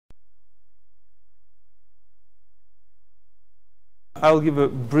I'll give a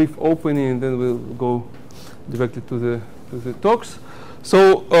brief opening, and then we'll go directly to the talks.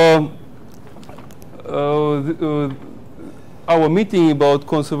 So our meeting about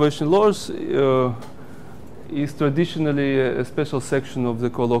conservation laws is traditionally a special section of the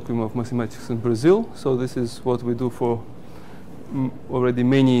Colloquium of Mathematics in Brazil. So this is what we do for already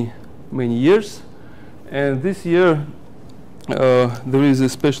many years. And this year there is a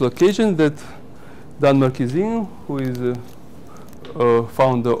special occasion that Dan Marchesin, who is a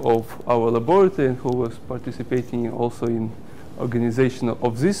founder of our laboratory and who was participating also in organization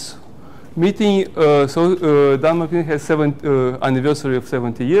of this meeting. Dan Marchesin has anniversary of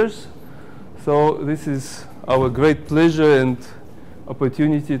 70 years. So this is our great pleasure and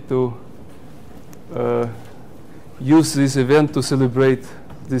opportunity to use this event to celebrate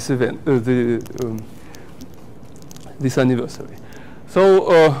this event, this anniversary. So,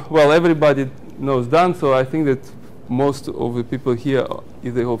 well, everybody knows Dan, so I think that most of the people here are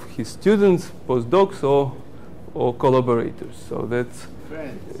either of his students, postdocs, or collaborators. So that's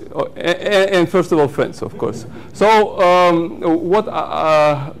friends. And first of all, friends, of course. So what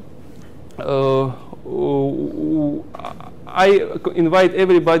I invite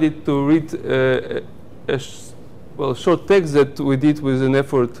everybody to read a short text that we did with an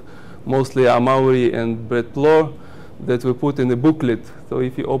effort, mostly Amaury and Brett Plor, that we put in the booklet. So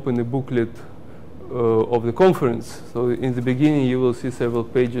if you open the booklet of the conference, so in the beginning you will see several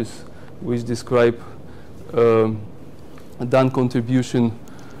pages which describe Dan's contribution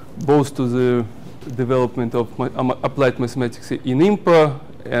both to the development of applied mathematics in IMPA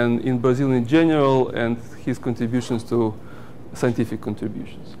and in Brazil in general, and his contributions to scientific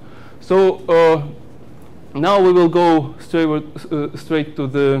contributions. So now we will go straight to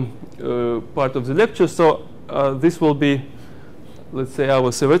the part of the lecture. So this will be, let's say, our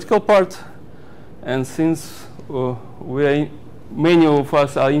theoretical part. And since many of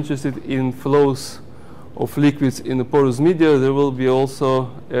us are interested in flows of liquids in the porous media, there will be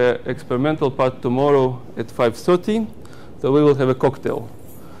also an experimental part tomorrow at 5:30. So we will have a cocktail.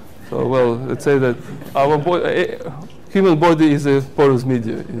 So, well, let's say that our human body is a porous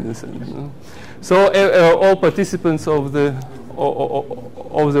media in a sense. You know? So all participants of the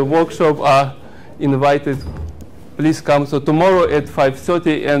workshop are invited. Please come. So tomorrow at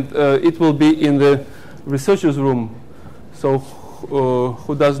 5:30, and it will be in the researchers' room. So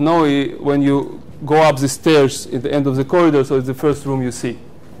who doesn't know, when you go up the stairs at the end of the corridor, so it's the first room you see.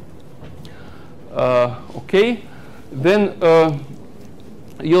 Okay. Then I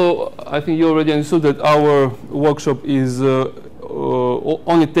think you already understood that our workshop is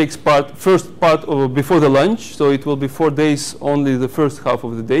only takes first part before the lunch, so it will be 4 days, only the first half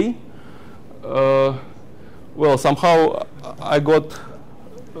of the day. Well, somehow I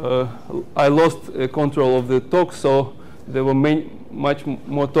lost control of the talk, so there were much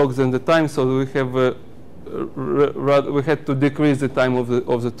more talks than the time, so we have we had to decrease the time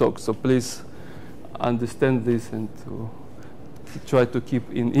of the talk. So please understand this and try to keep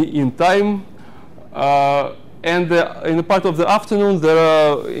in time. And in the part of the afternoon, there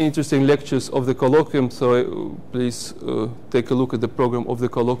are interesting lectures of the colloquium. So please take a look at the program of the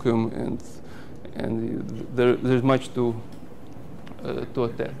colloquium, and there's much to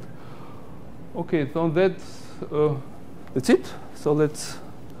attend. Okay, so that's it. So let's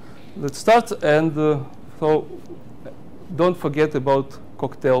start. And so don't forget about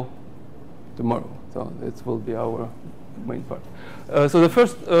cocktail tomorrow. So that will be our main part. So the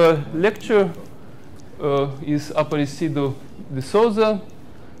first lecture is Aparecido Souza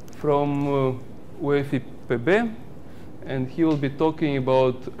from UFPB, and he will be talking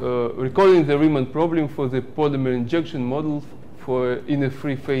about recording the Riemann problem for the polymer injection model in a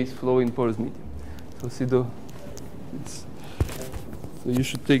free phase flow in porous medium. So Sido, so you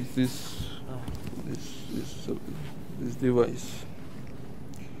should take this device.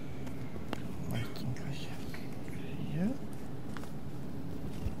 I think I have here.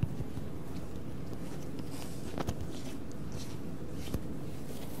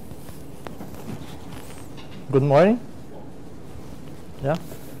 Good morning. Yeah.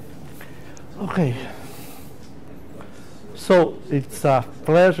 Okay. So it's a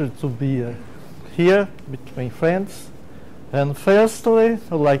pleasure to be here between friends. And firstly,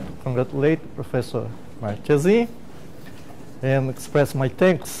 I'd like to congratulate Professor Marchesin and express my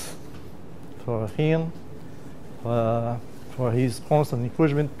thanks for him for his constant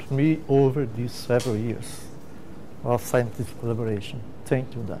encouragement to me over these several years of scientific collaboration.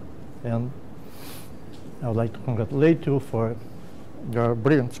 Thank you, Dan. And I would like to congratulate you for your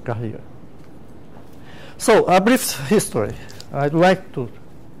brilliant career. So, a brief history. I wrote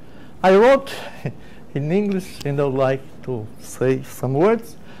in English, and I would like to say some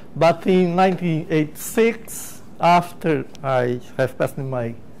words. But in 1986, after I have passed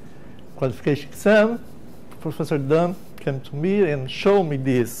my qualification exam, Professor Dan came to me and showed me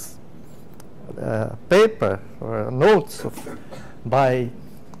this paper or notes by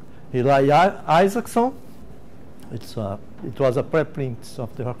Eli Isaacson. It was a preprint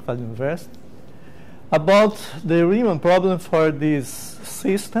of the Rockefeller University about the Riemann problem for this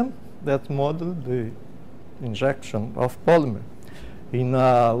system that modeled the injection of polymer in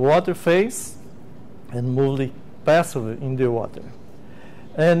a water phase and moved passively in the water.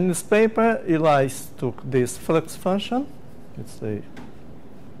 And in this paper, Eli took this flux function. It's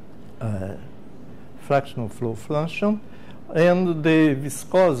a fractional flow function, and the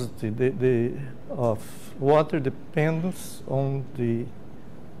viscosity of water depends on the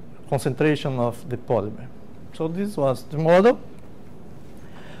concentration of the polymer. So this was the model.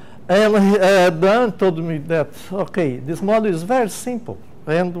 And Dan told me that, okay, this model is very simple.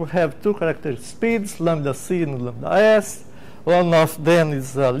 And we have two characteristic speeds, lambda c and lambda s. One of them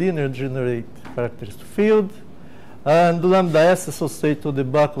is a linear generate characteristic field. And lambda s associated to the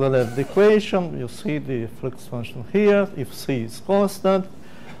Buckler-Levitt equation. You see the flux function here, if c is constant.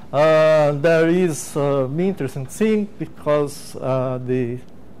 There is an interesting thing because the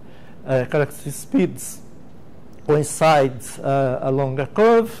characteristic speeds coincides along a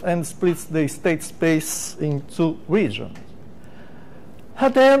curve and splits the state space in two regions.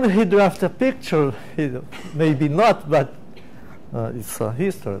 And then he drafted a picture, maybe not, but it's a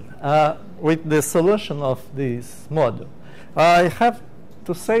history, with the solution of this model. I have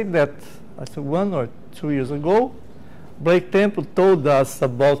to say that I think 1 or 2 years ago, Blake Temple told us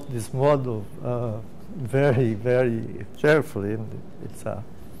about this model very, very carefully, and it's a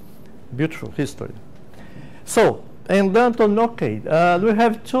beautiful history. So, and then told me, okay, we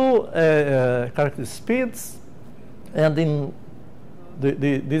have two characteristic speeds, and in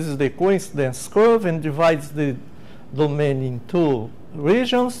this is the coincidence curve, and divides the domain in two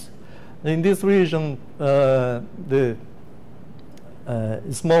regions. In this region, the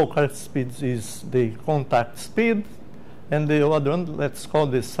small characteristic speed is the contact speed, and the other one, let's call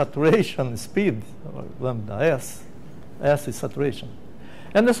the saturation speed, or lambda s. S is saturation.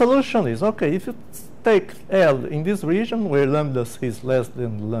 And the solution is, okay, if you take L in this region where lambda c is less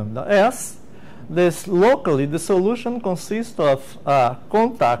than lambda s, locally the solution consists of a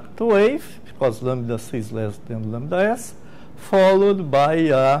contact wave, because lambda c is less than lambda s, followed by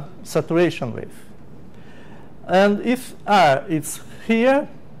a saturation wave. And if R is here,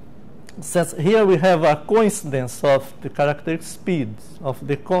 since here we have a coincidence of the characteristic speeds of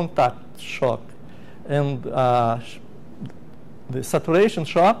the contact shock and the saturation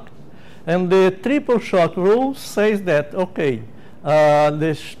shock, and the triple shock rule says that, okay,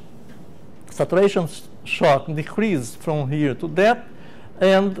 the saturation shock decreases from here to that,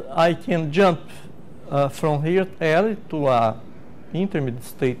 and I can jump from here L to a intermediate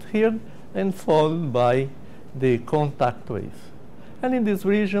state here, and followed by the contact wave. And in this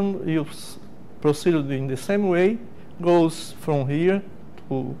region, you proceed in the same way, goes from here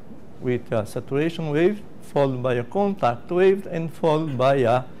to with a saturation wave, followed by a contact wave, and followed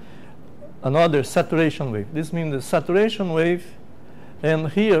by another saturation wave. This means the saturation wave, and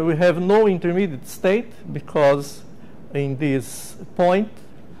here we have no intermediate state because in this point,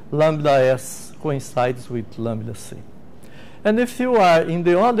 lambda s coincides with lambda c. And if you are in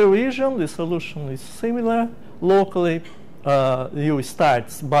the other region, the solution is similar. Locally, you start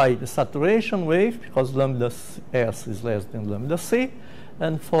by the saturation wave because lambda s is less than lambda c,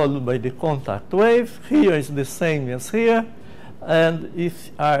 and followed by the contact wave. Here is the same as here. And if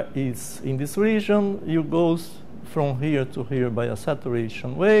R is in this region, you go from here to here by a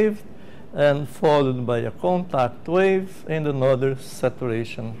saturation wave, and followed by a contact wave and another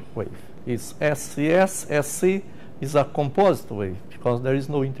saturation wave. It's SCS. SC is a composite wave because there is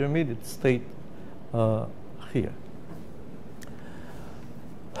no intermediate state here.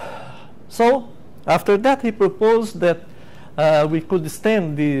 So after that, he proposed that we could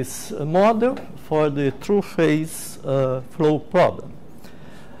extend this model for the through-phase flow problem.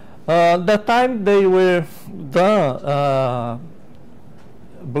 That time they were done,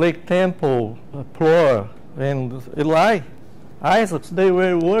 Blake Temple, Pura, and Eli Isaacs, they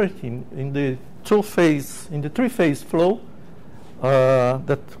were working in the three-phase flow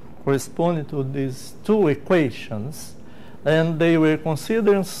that corresponded to these two equations, and they were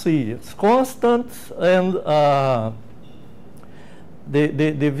considering C as constant, and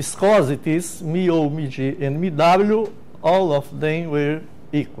the viscosities, μ-O, μg, and μ-W, all of them were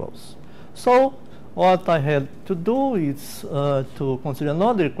equals. So what I had to do is to consider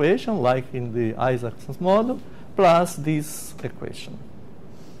another equation, like in the Isaacson's model, plus this equation,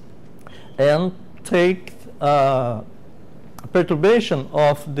 and take perturbation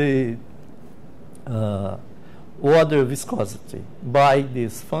of the water viscosity by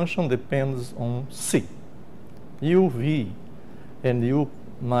this function depends on C. UV and U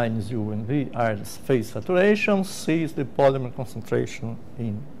minus U and V are the phase saturation. C is the polymer concentration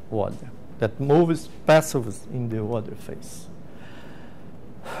in water that moves, passes in the water phase.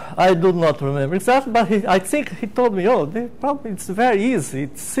 I do not remember exactly, but I think he told me, oh, the problem is very easy.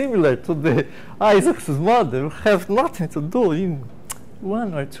 It's similar to the Isaacson's model. You have nothing to do. In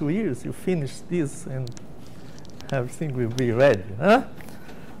 1 or 2 years, you finish this and everything will be ready. Huh?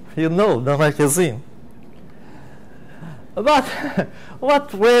 You know, Dan Marchesin. But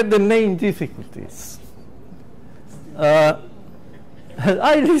what were the main difficulties?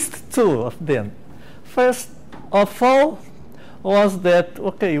 I list 2 of them. First of all was that,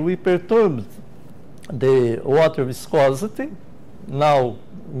 okay, we perturbed the water viscosity. Now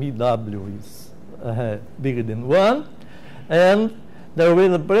μW is bigger than 1. And there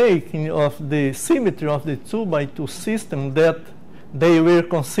was a breaking of the symmetry of the 2x2 system that they were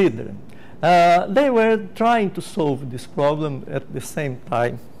considering. They were trying to solve this problem at the same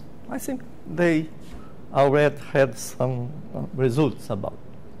time. I think they already had some results about it.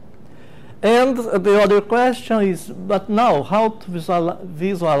 And the other question is, but now, how to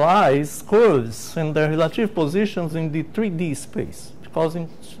visualize curves and their relative positions in the 3D space? Because in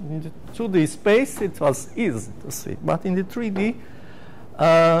the 2D space, it was easy to see. But in the 3D,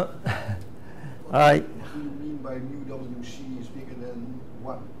 what do you mean by μWc is bigger than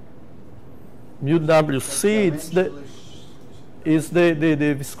 1? μWc is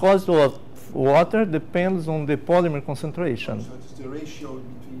the viscosity of water depends on the polymer concentration. So it's the ratio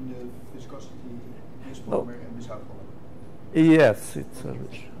between the viscosity this polymer and this other polymer. Yes, it's a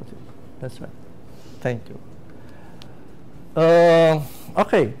ratio. That's right. Thank you.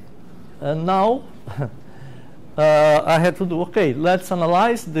 Okay, and now I had to do, okay, let's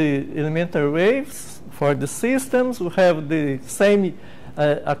analyze the elementary waves for the systems. We have the same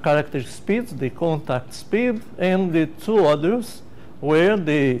characteristic speeds, the contact speed, and the 2 others where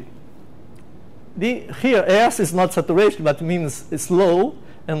here S is not saturation, but means slow,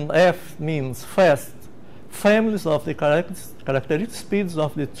 and F means fast. Families of the characteristic speeds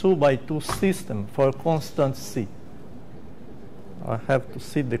of the 2x2 system for constant C. I have to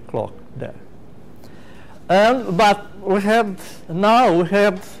see the clock there. But we have not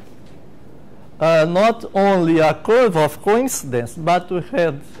only a curve of coincidence, but we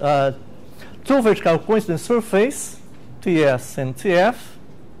had 2 vertical coincidence surface, TS and TF,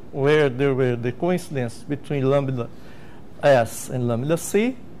 where there were the coincidence between lambda S and lambda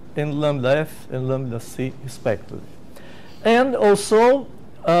C, and lambda F and lambda C respectively. And also,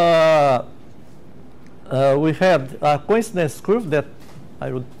 we had a coincidence curve that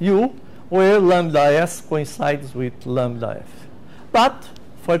I would U, where lambda S coincides with lambda F. But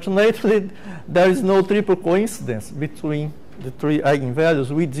fortunately, there is no triple coincidence between the 3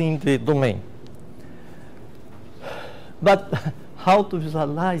 eigenvalues within the domain. But how to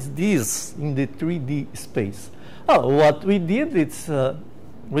visualize this in the 3D space? Oh, what we did is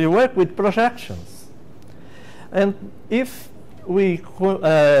we work with projections. And if we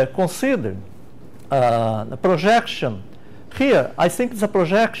consider the projection here, I think it's a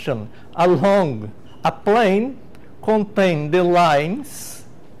projection along a plane containing the lines,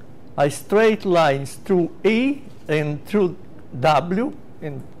 straight lines through E and through W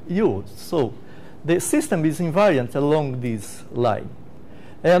and U. So the system is invariant along this line.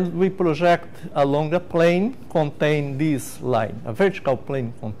 And we project along a plane containing this line, a vertical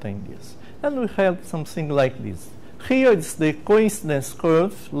plane containing this. And we have something like this. Here is the coincidence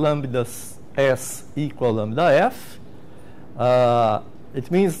curve, lambda S equal lambda F.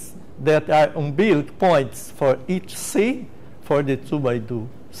 It means that there are umbilic points for each C for the 2x2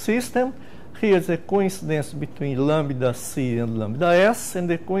 system. Here is a coincidence between lambda C and lambda S, and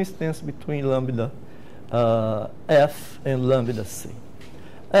the coincidence between lambda F and lambda C.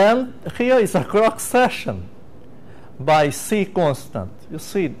 And here is a cross section by C constant. You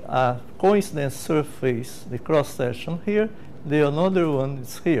see a coincidence surface, the cross section here, the another one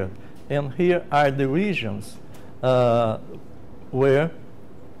is here. And here are the regions where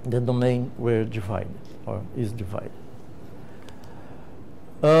the domain were divided or is divided.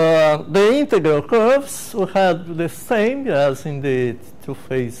 The integral curves we have the same as in the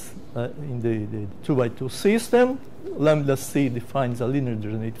two-phase in the 2x2 system. Lambda C defines a linear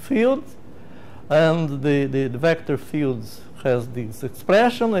degenerate field, and the vector fields has this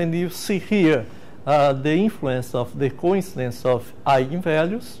expression, and you see here the influence of the coincidence of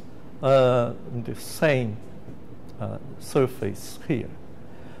eigenvalues in the same surface here.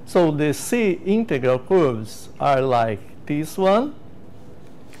 So the C integral curves are like this one,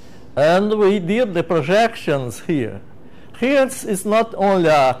 and we did the projections here. Here it's not only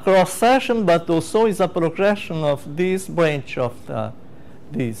a cross section, but also is a progression of this branch of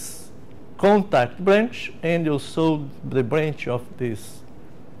this contact branch, and also the branch of this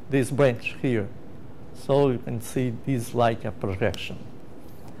branch here. So you can see this like a projection.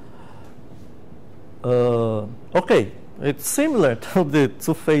 Okay, it's similar to the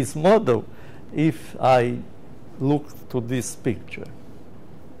two-phase model if I look to this picture.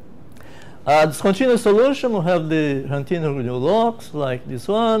 Discontinuous solution, we have the Rantino locks like this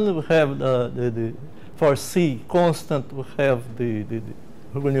one. We have for C constant, we have the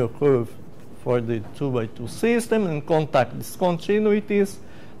Ruggiero curve for the 2x2 system, and contact discontinuities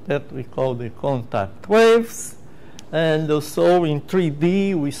that we call the contact waves. And also in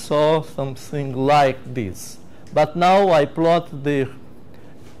 3D, we saw something like this. But now I plot the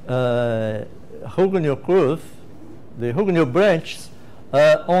Ruggiero curve, the Ruggiero branches,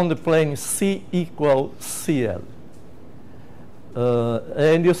 on the plane C equal CL.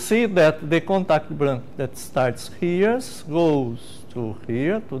 And you see that the contact branch that starts here goes to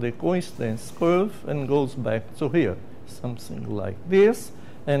here, to the coincidence curve, and goes back to here, something like this.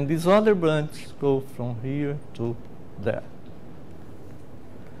 And these other branches go from here to there.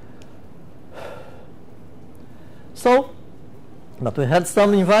 So, but we had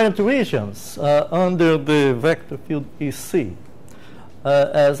some invariant regions under the vector field EC.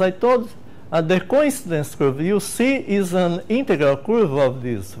 As I told, the coincidence curve you see is an integral curve of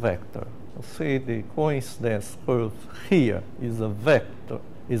this vector. You see the coincidence curve here is a vector,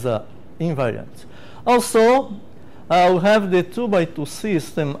 is an invariant. Also, we have the 2x2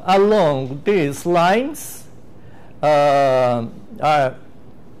 system along these lines are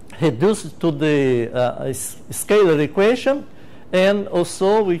reduced to the scalar equation, and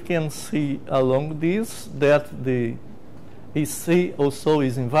also we can see along this that the EC also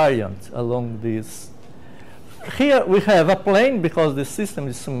is invariant along this. Here we have a plane because the system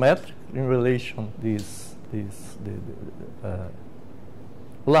is symmetric in relation to this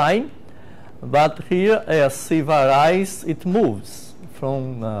line. But here, as C varies, it moves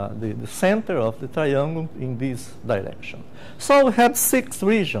from the center of the triangle in this direction. So we have 6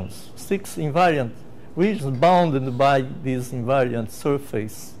 regions, 6 invariant regions bounded by this invariant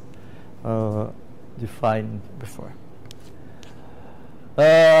surface defined before.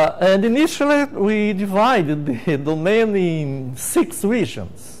 And initially, we divided the domain in 6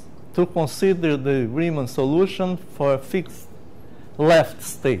 regions to consider the Riemann solution for fixed left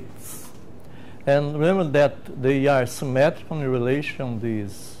states. And remember that they are symmetrical in relation to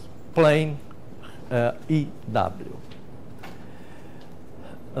this plane EW.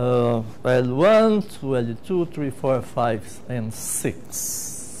 L1, 2, L2, 3, 4, 5, and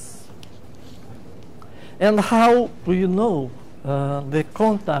 6. And how do you know the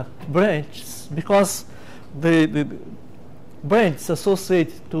contact branches? Because the branches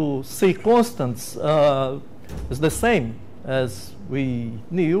associated to C constants is the same as we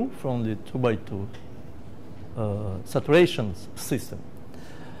knew from the 2x2 saturation system.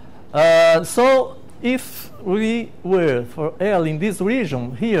 So if we were for L in this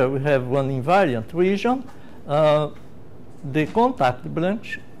region, here we have one invariant region, the contact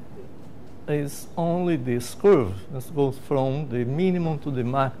branch is only this curve. This goes from the minimum to the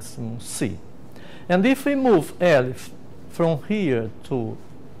maximum C. And if we move L from here to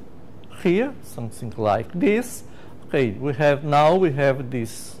here, something like this, okay, we have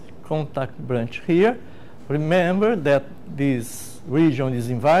this contact branch here. Remember that this region is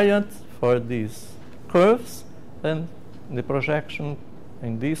invariant for these curves, and the projection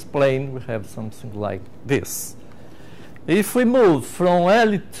in this plane we have something like this. If we move from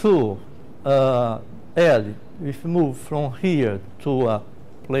L to L, if we move from here to a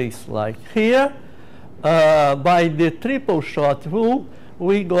place like here, by the triple shot rule,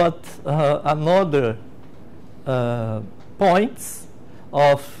 we got another points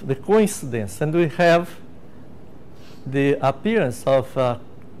of the coincidence, and we have the appearance of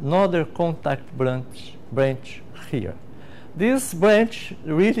another contact branch here. This branch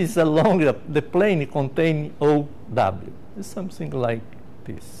really is along the plane containing OW. It's something like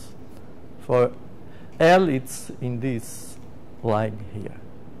this. For L, it's in this line here.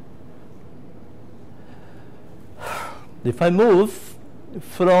 If I move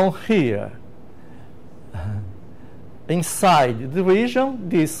from here inside the region,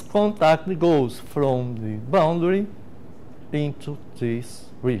 this contact goes from the boundary into this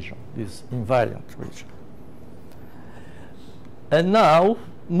region, this invariant region. And now,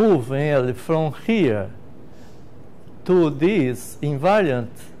 moving L from here to this invariant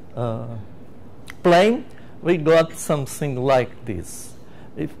plane, we got something like this.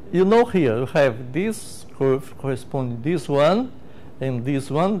 If you know here, you have this curve corresponding to this one and this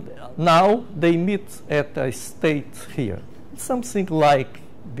one. Now they meet at a state here. It's something like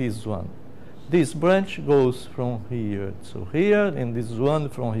this one. This branch goes from here to here, and this one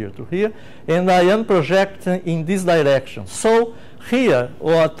from here to here, and I am projecting in this direction. So here,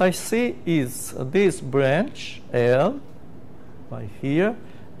 what I see is this branch, L, by here,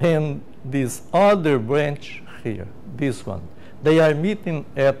 and this other branch here, this one. They are meeting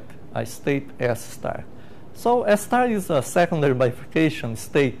at a state S star. So S star is a secondary bifurcation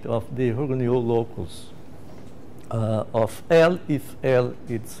state of the Hugoniot locus of L if L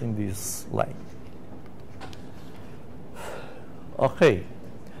is in this line. Okay.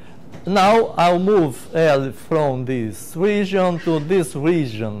 Now I'll move L from this region to this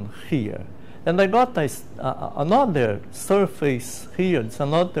region here. And I got another surface here. It's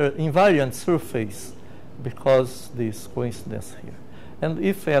another invariant surface because this coincidence here. And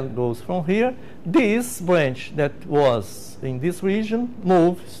if L goes from here, this branch that was in this region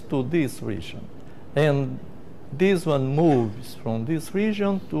moves to this region. And this one moves from this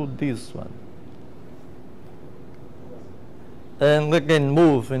region to this one. And again,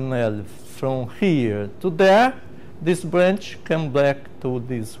 moving L from here to there, this branch comes back to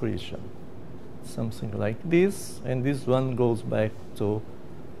this region. Something like this, and this one goes back to,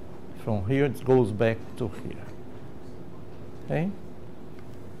 from here, it goes back to here. Okay?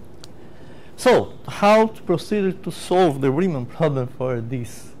 So, how to proceed to solve the Riemann problem for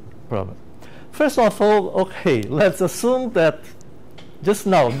this problem? First of all, okay, let's assume that just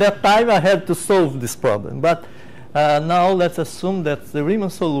now, that time I had to solve this problem. But now let's assume that the Riemann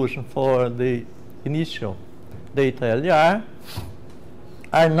solution for the initial data LR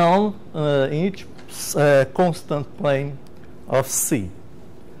are known in each constant plane of C.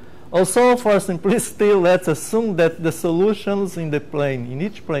 Also, for simplicity, let's assume that the solutions in the plane, in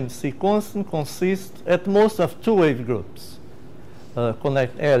each plane C constant, consist at most of two wave groups.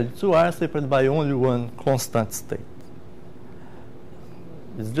 Connect L to R separated by only one constant state.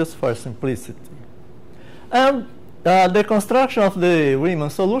 It's just for simplicity. And the construction of the Riemann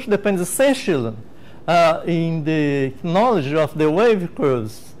solution depends essentially in the knowledge of the wave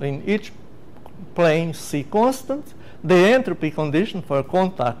curves in each plane C constant, the entropy condition for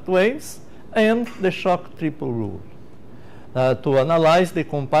contact waves, and the shock triple rule to analyze the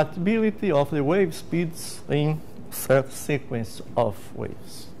compatibility of the wave speeds in certain sequence of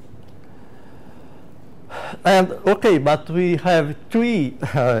waves. And okay, but we have three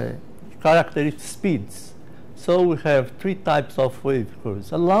characteristic speeds. So we have three types of wave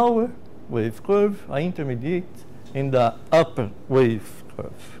curves: a lower wave curve, an intermediate, and the upper wave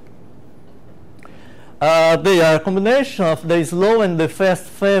curve. They are a combination of the slow and the fast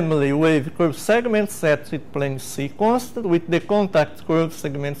family wave curve segments set with plane C constant with the contact curve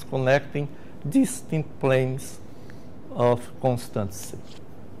segments connecting distinct planes of constant C.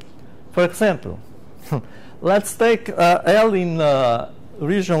 For example, let's take L in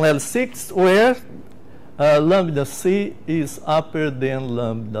region L6 where lambda C is upper than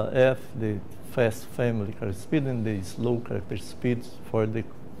lambda F, the fast family character speed, and the slow character speed for the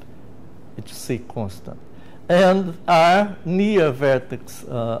each C constant, and R near vertex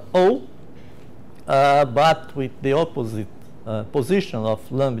O, but with the opposite position of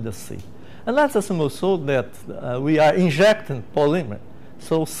lambda C. And let's assume also that we are injecting polymer,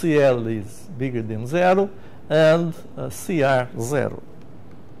 so CL is bigger than 0 and CR 0.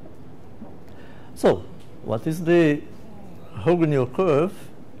 So, what is the Hugoniot curve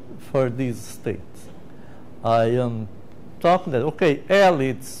for these states? I am talking that, okay, L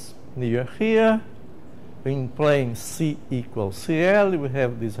is near here. In plane C equals CL, we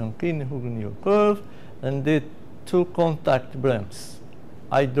have this Rankine Hugoniot curve and the two contact branches.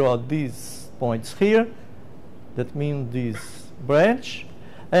 I draw these points here. That means this branch.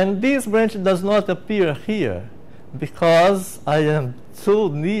 And this branch does not appear here because I am too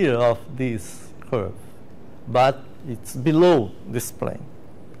near of this curve, but it's below this plane.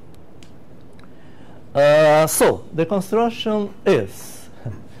 So the construction is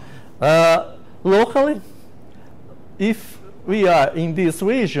locally, if we are in this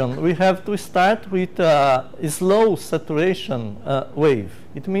region, we have to start with a slow saturation wave.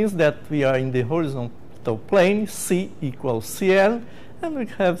 It means that we are in the horizontal plane, C equals CL, and we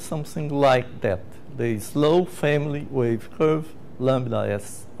have something like that, the slow family wave curve, lambda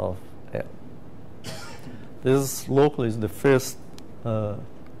S of L. This locally is the first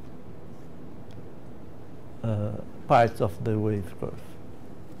parts of the wave curve.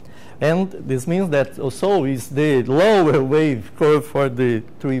 And this means that also is the lower wave curve for the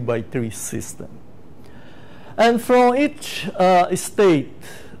 3x3 system. And from each state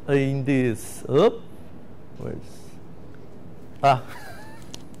in this,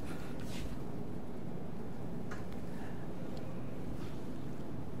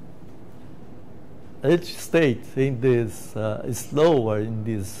 each state in this is lower in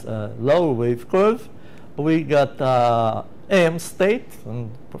this lower wave curve. We got M state,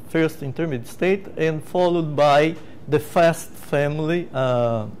 first intermediate state, and followed by the fast family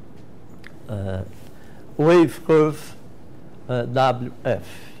wave curve WF.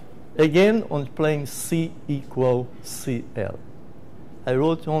 Again, on plane C equal CL. I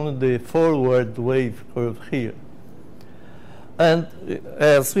wrote only the forward wave curve here. And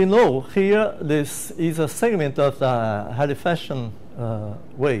as we know, here this is a segment of the Hardy-Fashion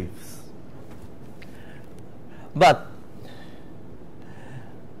waves. But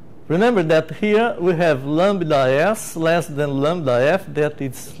remember that here we have lambda S less than lambda F, that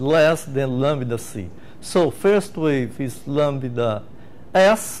it's less than lambda C. So first wave is lambda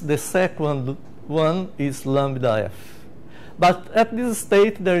S, the second one is lambda F. But at this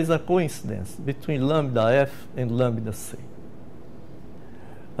state there is a coincidence between lambda F and lambda C.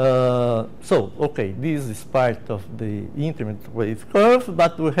 So, okay, this is part of the intermediate wave curve,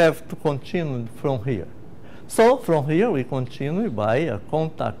 but we have to continue from here. So from here we continue by a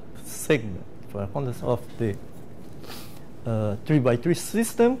contact segment for a contact of the 3x3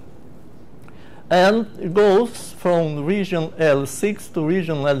 system, and it goes from region L6 to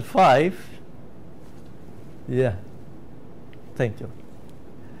region L5. Yeah, thank you.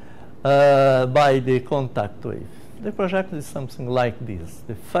 By the contact wave. The projection is something like this: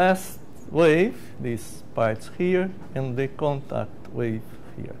 the fast wave, these parts here, and the contact wave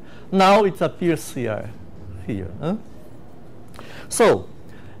here. Now it appears here. Huh? So,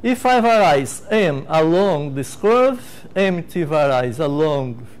 if I varize M along this curve, MT varies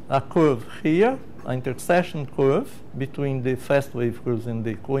along a curve here, an intersection curve between the fast wave curves and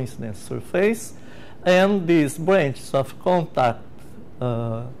the coincidence surface, and these branches of contact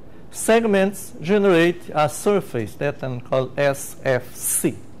segments generate a surface that I call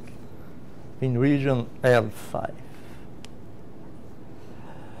SFC in region L5.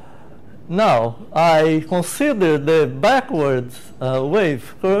 Now, I consider the backward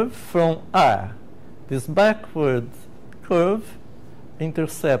wave curve from R. This backward curve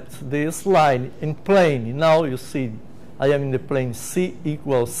intercepts this line in plane. Now you see I am in the plane C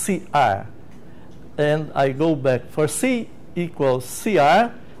equals CR. And I go back for C equals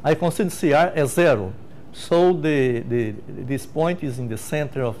CR. I consider CR as 0. So this point is in the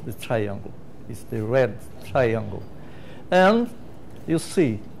center of the triangle. It's the red triangle. And you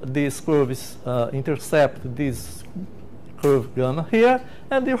see these curves intercept this curve gamma here,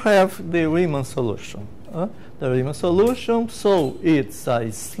 and you have the Riemann solution. The Riemann solution, so it's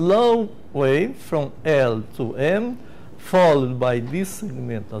a slow wave from L to M, followed by this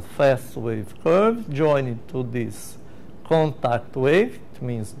segment of fast wave curve, joined to this contact wave, it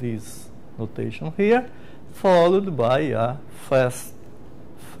means this notation here, followed by a fast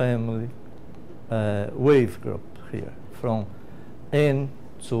family wave group here, from N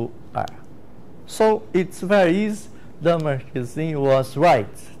to R. So it's very easy. Dan Marchesin was right.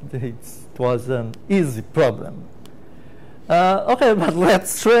 It was an easy problem. Okay, but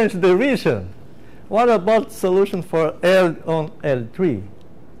let's change the region. What about the solution for L on L3?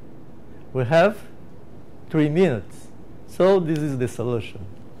 We have 3 minutes. So this is the solution.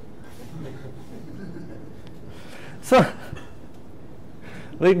 So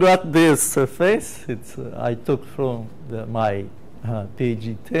we got this surface. It's I took from my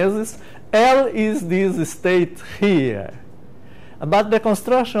PhD thesis. L is this state here. But the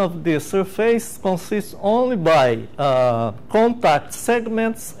construction of the surface consists only by contact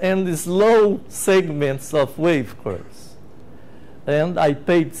segments and these low segments of wave curves. And I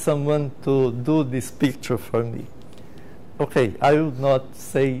paid someone to do this picture for me. Okay, I will not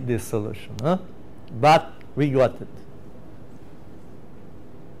say the solution, but we got it.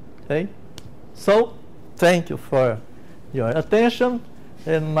 Okay, so thank you for your attention,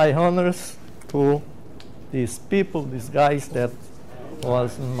 and my honors to these people, these guys that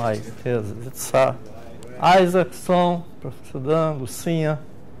was in my thesis. It's Isaacson, Professor Dan, Lucinha,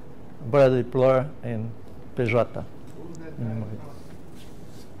 Bradley Plor, and PJ.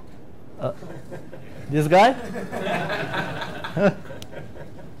 This guy?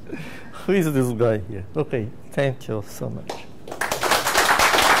 Who is this guy here? Okay, thank you so much.